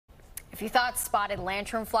If you thought spotted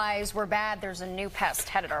lanternflies were bad, there's a new pest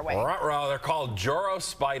headed our way. Ruh-roh. They're called Joro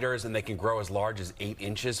spiders, and they can grow as large as 8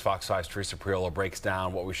 inches. Fox 5's Teresa Priolo breaks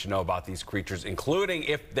down what we should know about these creatures, including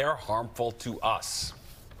if they're harmful to us.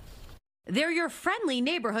 They're your friendly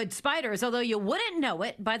neighborhood spiders, although you wouldn't know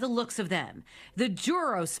it by the looks of them. The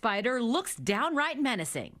Joro spider looks downright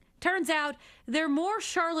menacing. Turns out they're more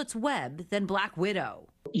Charlotte's Web than Black Widow.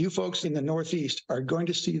 You folks in the Northeast are going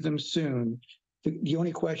to see them soon. The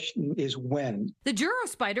only question is when. The Joro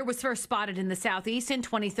spider was first spotted in the Southeast in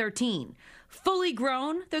 2013. Fully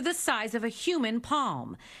grown, they're the size of a human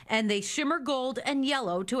palm, and they shimmer gold and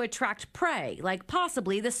yellow to attract prey, like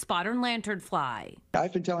possibly the spotted lanternfly.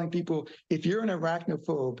 I've been telling people, if you're an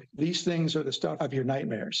arachnophobe, these things are the stuff of your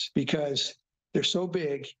nightmares because they're so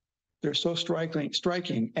big, they're so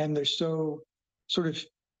striking, and they're so sort of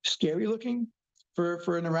scary looking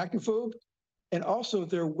for an arachnophobe. And also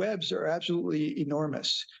their webs are absolutely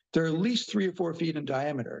enormous. They're at least 3 or 4 feet in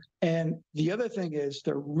diameter. And the other thing is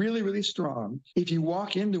they're really, really strong. If you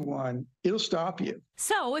walk into one, it'll stop you.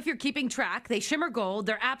 So if you're keeping track, they shimmer gold,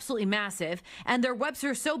 they're absolutely massive, and their webs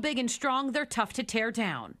are so big and strong, they're tough to tear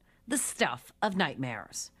down. The stuff of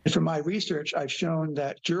nightmares. From my research, I've shown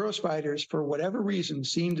that Joro spiders, for whatever reason,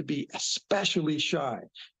 seem to be especially shy.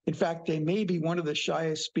 In fact, they may be one of the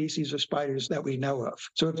shyest species of spiders that we know of.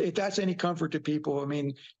 So if that's any comfort to people, I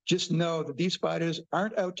mean, just know that these spiders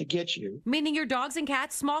aren't out to get you. Meaning your dogs and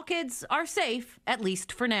cats, small kids, are safe, at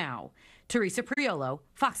least for now. Teresa Priolo,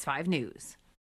 Fox 5 News.